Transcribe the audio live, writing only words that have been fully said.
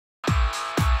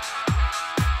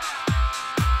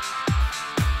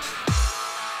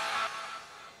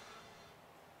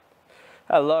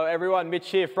Hello everyone, Mitch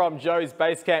here from Joe's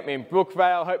Basecamp in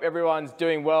Brookvale. Hope everyone's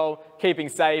doing well, keeping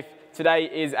safe. Today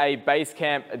is a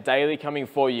Basecamp daily coming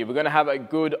for you. We're gonna have a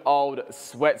good old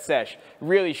sweat sesh.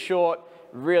 Really short,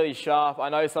 really sharp. I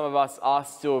know some of us are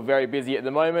still very busy at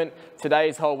the moment.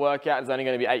 Today's whole workout is only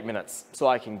gonna be 8 minutes. So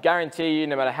I can guarantee you,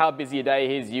 no matter how busy your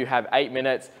day is, you have 8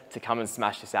 minutes to come and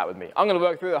smash this out with me. I'm gonna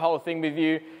work through the whole thing with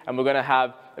you, and we're gonna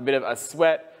have a bit of a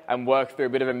sweat and work through a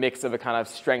bit of a mix of a kind of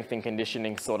strength and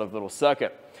conditioning sort of little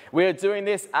circuit. We are doing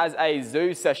this as a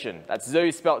ZOO session. That's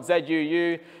ZOO spelled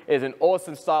Z-U-U. It is an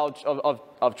awesome style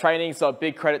of training, so a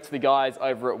big credit to the guys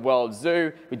over at World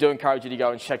Zoo. We do encourage you to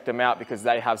go and check them out because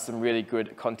they have some really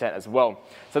good content as well.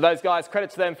 So those guys, credit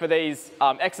to them for these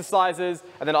exercises,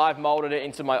 and then I've molded it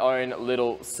into my own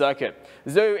little circuit.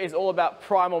 ZOO is all about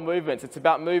primal movements. It's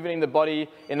about moving the body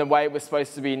in the way we're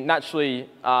supposed to be naturally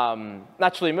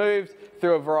moved,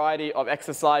 through a variety of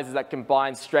exercises that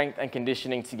combine strength and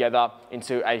conditioning together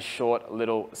into a short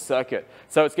little circuit.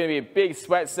 So it's going to be a big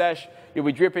sweat sesh. You'll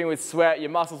be dripping with sweat,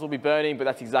 your muscles will be burning, but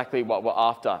that's exactly what we're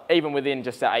after, even within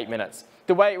just our 8 minutes.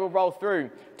 The way it will roll through,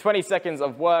 20 seconds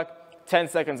of work, 10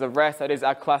 seconds of rest. That is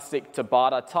our classic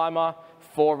Tabata timer,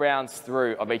 4 rounds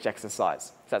through of each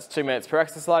exercise. So that's 2 minutes per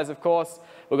exercise, of course.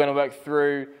 We're going to work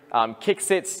through kick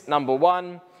sits, number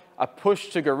 1, a push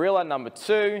to gorilla, number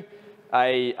 2,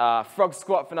 a frog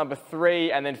squat for number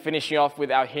 3, and then finishing off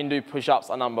with our Hindu push-ups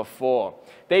on number 4.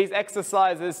 These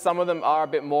exercises, some of them are a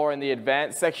bit more in the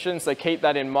advanced section, so keep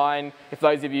that in mind. If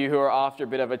those of you who are after a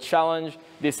bit of a challenge,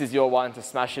 this is your one to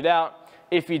smash it out.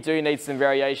 If you do need some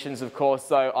variations, of course,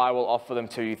 so I will offer them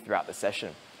to you throughout the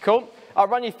session. Cool? I'll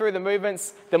run you through the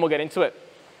movements, then we'll get into it.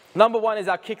 Number 1 is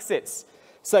our kick sits.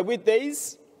 So with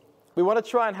these, we want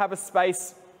to try and have a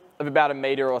space of about 1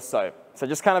 meter or so. So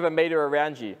just kind of 1 meter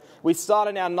around you. We start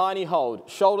in our 90 hold,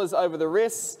 shoulders over the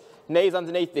wrists, knees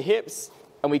underneath the hips,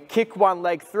 and we kick one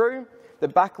leg through, the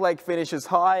back leg finishes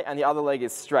high and the other leg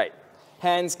is straight.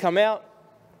 Hands come out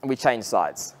and we change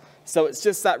sides. So it's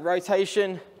just that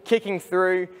rotation, kicking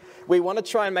through. We want to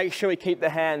try and make sure we keep the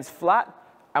hands flat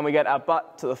and we get our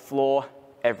butt to the floor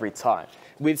every time.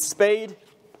 With speed,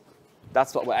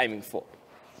 that's what we're aiming for.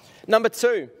 Number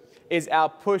 2 is our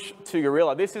push to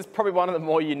gorilla. This is probably one of the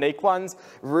more unique ones.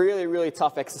 Really, really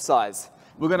tough exercise.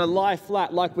 We're gonna lie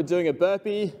flat like we're doing a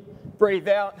burpee. Breathe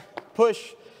out,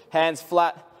 push, hands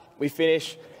flat. We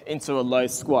finish into a low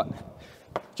squat.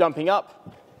 Jumping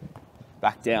up,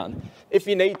 back down. If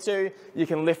you need to, you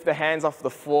can lift the hands off the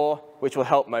floor, which will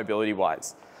help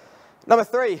mobility-wise. Number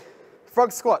 3,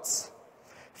 frog squats.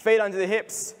 Feet under the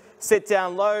hips, sit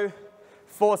down low,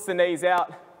 force the knees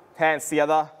out, hands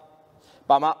together,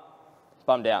 bum up,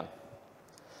 bum down.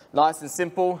 Nice and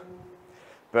simple,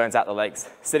 burns out the legs.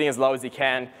 Sitting as low as you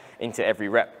can into every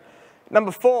rep.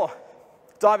 Number 4,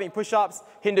 diving push-ups,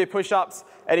 Hindu push-ups.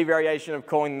 Any variation of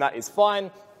calling them that is fine.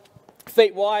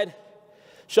 Feet wide,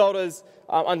 shoulders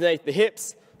underneath the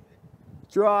hips.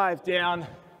 Drive down,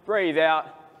 breathe out,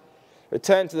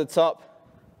 return to the top.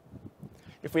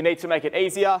 If we need to make it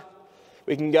easier,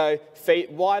 we can go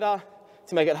feet wider.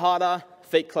 To make it harder,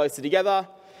 feet closer together.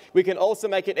 We can also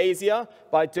make it easier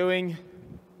by doing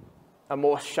a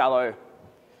more shallow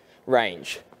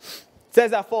range. So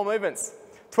there's our 4 movements.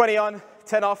 20 on,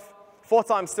 10 off, 4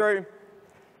 times through.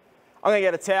 I'm gonna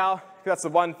get a towel, because that's the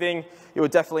one thing you will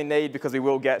definitely need because we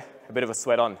will get a bit of a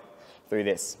sweat on through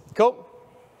this. Cool?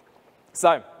 So,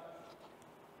 I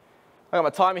got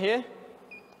my timer here.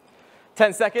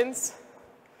 10 seconds.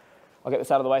 I'll get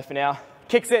this out of the way for now.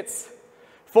 Kick sits,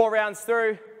 4 rounds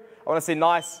through. I wanna see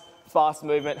nice, fast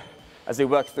movement as we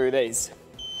work through these.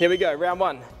 Here we go, round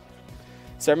 1.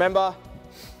 So remember,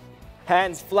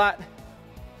 hands flat.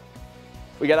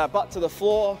 We get our butt to the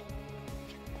floor.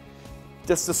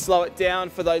 Just to slow it down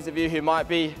for those of you who might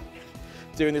be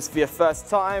doing this for your first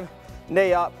time.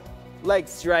 Knee up, legs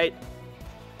straight,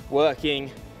 working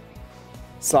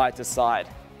side to side.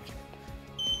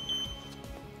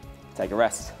 Take a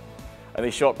rest.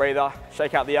 Only short breather,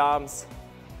 shake out the arms.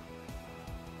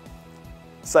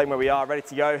 Same where we are, ready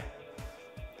to go.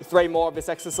 3 more of this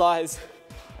exercise,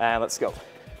 and let's go.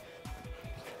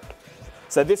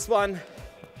 So this one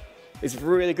is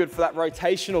really good for that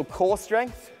rotational core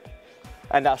strength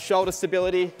and our shoulder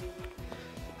stability,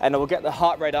 and it will get the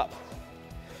heart rate up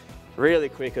really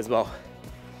quick as well.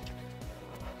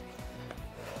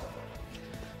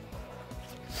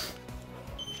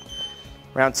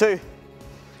 Round 2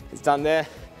 is done there.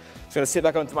 Just gonna sit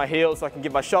back onto my heels so I can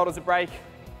give my shoulders a break.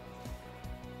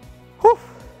 Whew,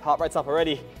 heart rate's up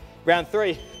already. Round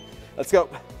 3, let's go.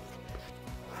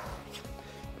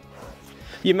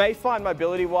 You may find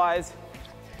mobility-wise,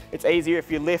 it's easier if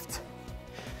you lift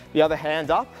the other hand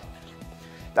up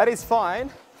That is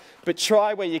fine, but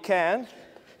try where you can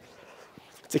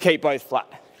to keep both flat.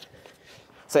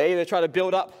 So either try to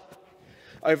build up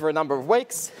over a number of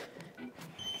weeks,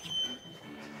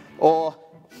 or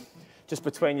just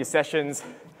between your sessions,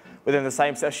 within the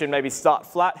same session, maybe start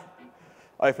flat,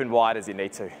 open wide as you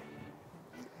need to.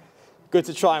 Good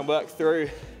to try and work through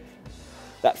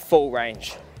that full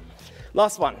range.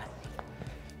 Last one.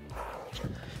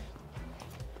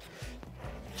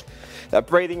 That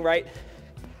breathing rate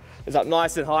is up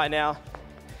nice and high now.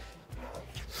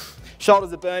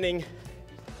 Shoulders are burning.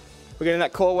 We're getting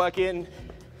that core work in.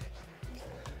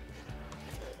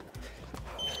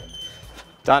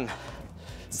 Done.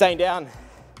 Staying down.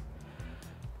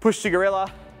 Push to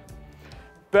gorilla.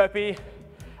 Burpee,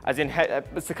 as in head,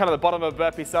 it's kind of the bottom of a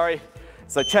burpee, sorry.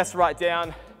 So chest right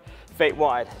down, feet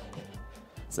wide.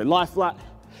 So lie flat,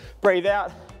 breathe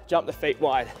out, jump the feet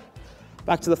wide.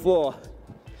 Back to the floor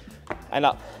and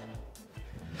up.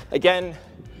 Again,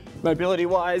 mobility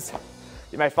wise,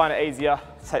 you may find it easier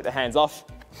to take the hands off,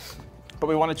 but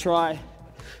we want to try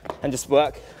and just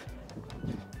work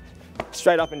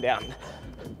straight up and down.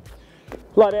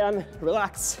 Lie down,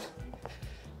 relax.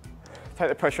 Take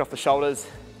the pressure off the shoulders.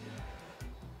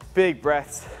 Big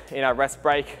breaths in our rest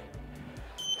break.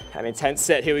 An intense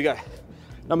set, here we go.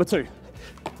 Number 2.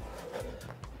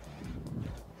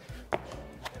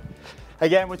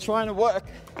 Again, we're trying to work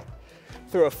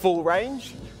through a full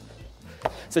range.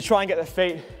 So try and get the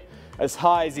feet as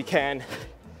high as you can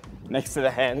next to the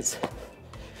hands.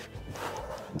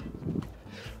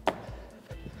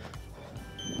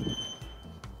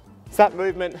 So that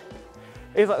movement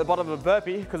is like the bottom of a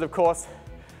burpee, because of course,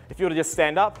 if you were to just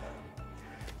stand up,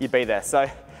 you'd be there. So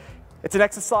it's an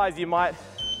exercise you might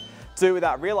do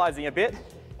without realizing a bit.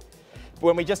 But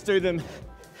when we just do them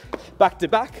back to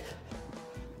back,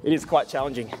 it is quite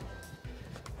challenging.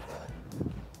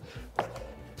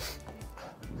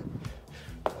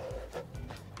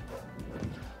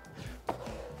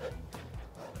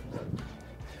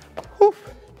 Whew.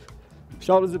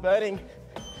 Shoulders are burning.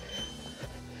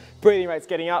 Breathing rate's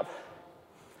getting up.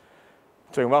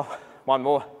 Doing well. One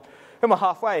more. And we're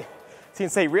halfway. So you can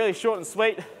see, really short and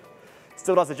sweet,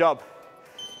 still does the job.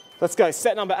 Let's go,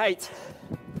 set number 8.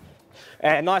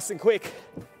 And nice and quick.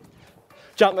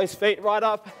 Jump those feet right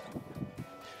up.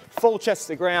 Full chest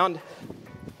to ground.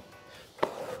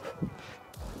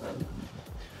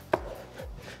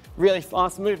 Really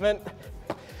fast movement.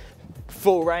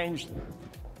 Full range.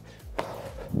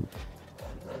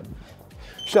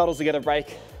 Shoulders will get a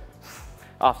break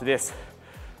after this.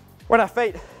 We're on our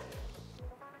feet.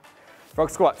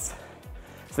 Frog squats.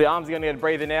 So the arms are going to get a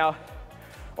breather now.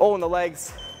 All in the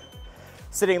legs.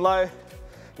 Sitting low,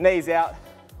 knees out,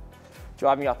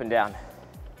 driving up and down.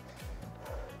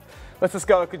 Let's just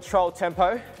go a controlled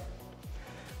tempo.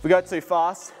 If we go too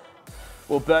fast,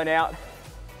 we'll burn out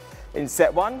in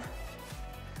set 1.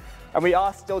 And we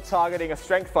are still targeting a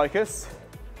strength focus,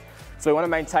 so we want to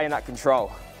maintain that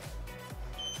control.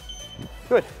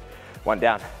 Good. 1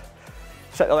 down.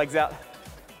 Shake the legs out.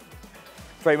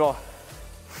 3 more.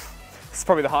 This is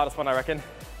probably the hardest one, I reckon.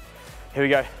 Here we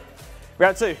go.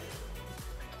 Round 2.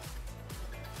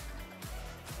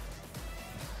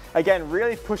 Again,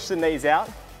 really push the knees out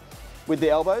with the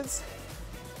elbows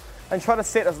and try to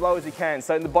sit as low as you can.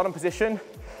 So in the bottom position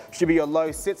should be your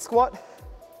low sit squat.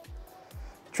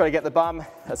 Try to get the bum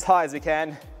as high as you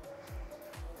can.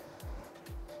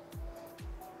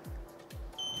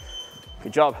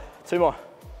 Good job. 2 more.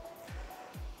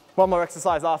 1 more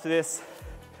exercise after this.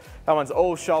 That one's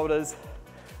all shoulders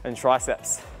and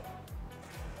triceps.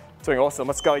 Doing awesome.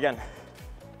 Let's go again.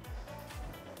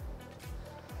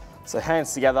 So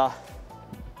hands together.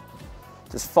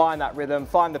 Just find that rhythm,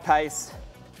 find the pace.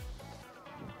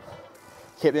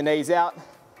 Keep the knees out.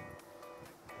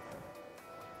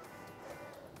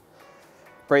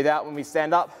 Breathe out when we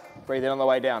stand up. Breathe in on the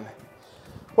way down.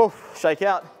 Woo, shake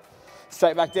out.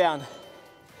 Straight back down.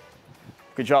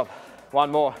 Good job. 1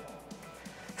 more.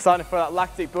 Starting for that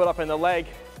lactic build up in the leg,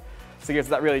 so it gives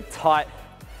that really tight,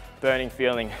 burning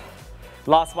feeling.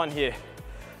 Last one here.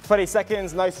 20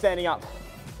 seconds, no standing up.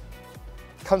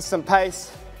 Constant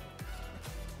pace.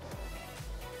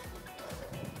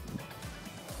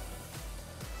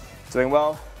 Doing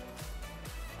well.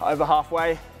 Over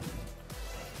halfway.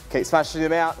 Keep smashing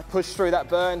them out. Push through that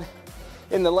burn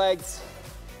in the legs.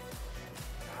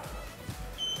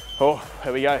 Oh,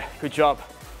 here we go. Good job.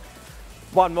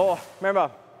 1 more.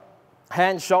 Remember,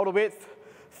 hands shoulder width,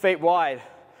 feet wide.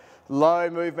 Low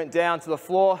movement down to the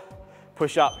floor.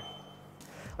 Push up.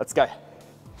 Let's go.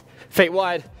 Feet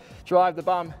wide. Drive the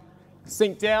bum.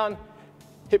 Sink down.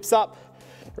 Hips up.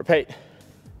 Repeat.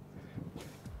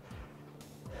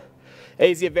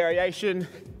 Easier variation,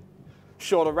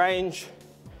 shorter range.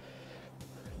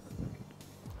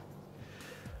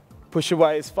 Push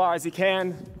away as far as you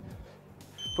can.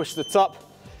 Push to the top,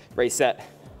 reset.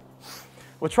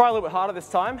 We'll try a little bit harder this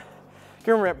time.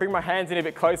 Bring my hands in a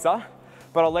bit closer,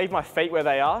 but I'll leave my feet where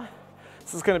they are.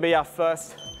 This is going to be our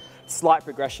first slight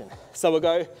progression. So we'll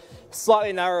go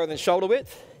slightly narrower than shoulder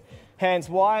width, hands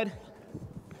wide,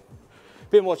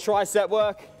 bit more tricep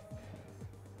work.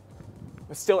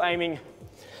 We're still aiming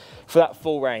for that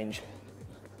full range.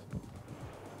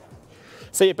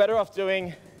 So you're better off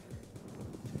doing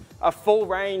a full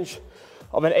range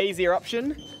of an easier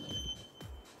option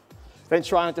than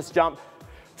trying to just jump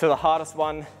to the hardest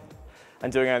one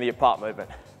and doing only a part movement.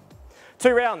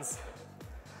 2 rounds,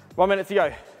 1 minute to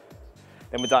go,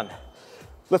 then we're done.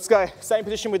 Let's go, same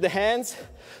position with the hands,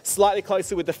 slightly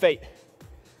closer with the feet.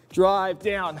 Drive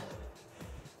down,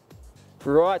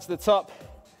 right to the top,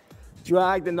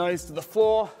 drag the nose to the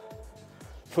floor,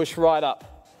 push right up.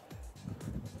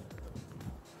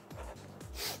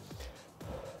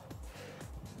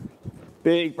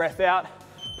 Big breath out,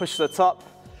 push to the top,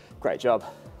 great job.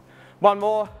 1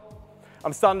 more.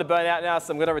 I'm starting to burn out now,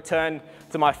 so I'm going to return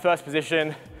to my first position,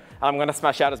 and I'm going to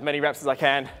smash out as many reps as I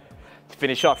can to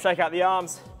finish off. Shake out the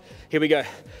arms. Here we go.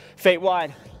 Feet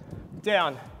wide,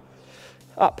 down,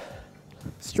 up,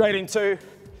 straight into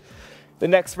the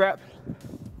next rep.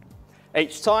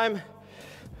 Each time.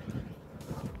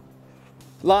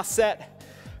 Last set,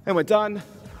 and we're done.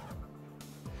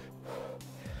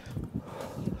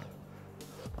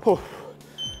 Whew.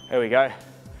 There we go.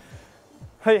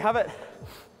 There you have it.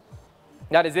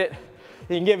 That is it.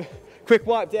 You can give a quick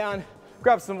wipe down,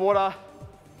 grab some water.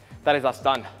 That is us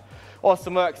done.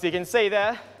 Awesome work. So you can see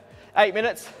there, 8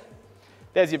 minutes.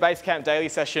 There's your Basecamp daily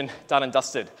session done and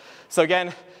dusted. So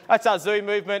again, that's our Zoom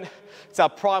movement. It's our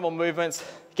primal movements,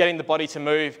 getting the body to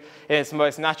move in its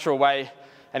most natural way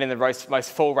and in the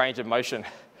most full range of motion.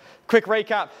 Quick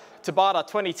recap, Tabata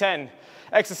 2010.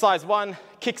 Exercise 1,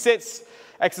 kick sits.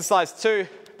 Exercise 2,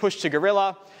 push to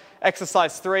gorilla.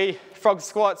 Exercise 3, frog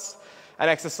squats. And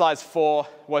exercise 4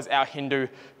 was our Hindu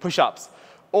push-ups.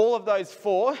 All of those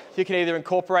 4 you can either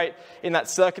incorporate in that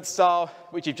circuit style,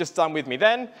 which you've just done with me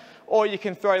then, or you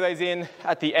can throw those in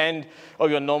at the end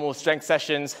of your normal strength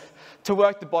sessions to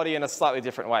work the body in a slightly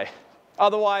different way.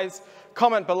 Otherwise,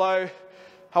 comment below.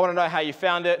 I want to know how you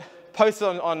found it. Post it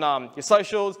on your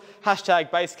socials,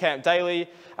 #Basecamp Daily,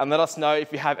 and let us know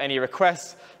if you have any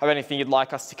requests of anything you'd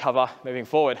like us to cover moving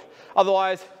forward.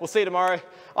 Otherwise, we'll see you tomorrow.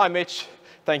 I'm Mitch.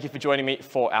 Thank you for joining me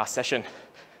for our session.